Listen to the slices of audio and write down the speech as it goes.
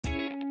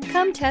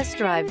Come test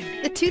drive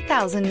the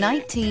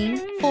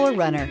 2019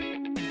 4Runner.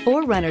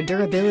 4Runner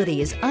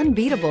durability is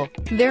unbeatable.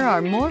 There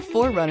are more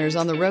 4Runners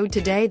on the road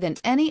today than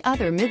any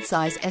other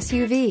midsize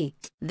SUV.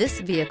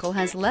 This vehicle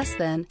has less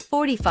than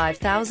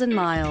 45,000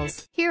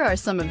 miles. Here are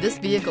some of this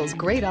vehicle's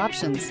great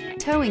options: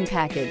 towing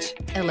package,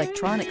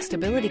 electronic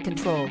stability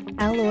control,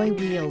 alloy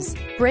wheels,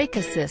 brake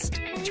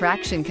assist,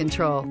 traction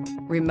control,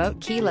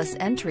 remote keyless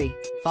entry,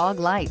 fog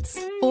lights,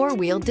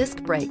 four-wheel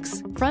disc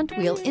brakes,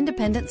 front-wheel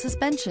independent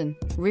suspension,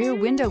 rear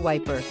window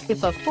wiper.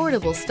 If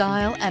affordable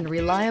style and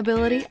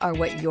reliability are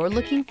what you're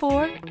looking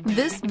for,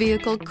 this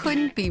vehicle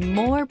couldn't be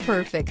more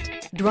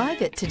perfect.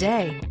 Drive it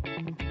today.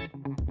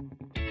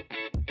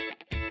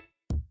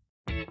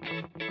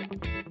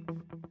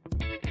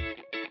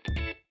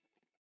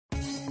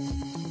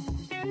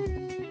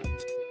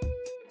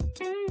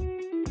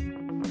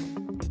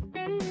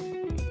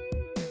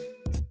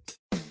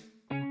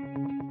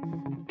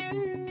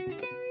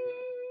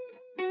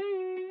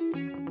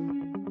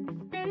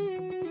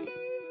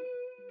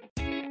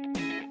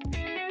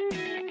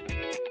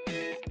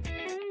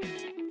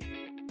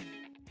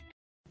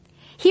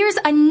 Here's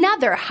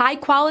another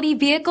high-quality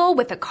vehicle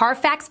with a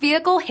Carfax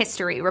Vehicle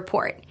History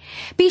Report.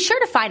 Be sure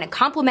to find a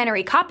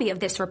complimentary copy of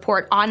this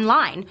report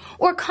online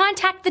or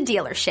contact the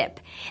dealership.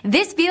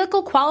 This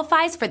vehicle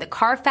qualifies for the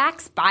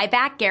Carfax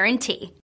Buyback Guarantee.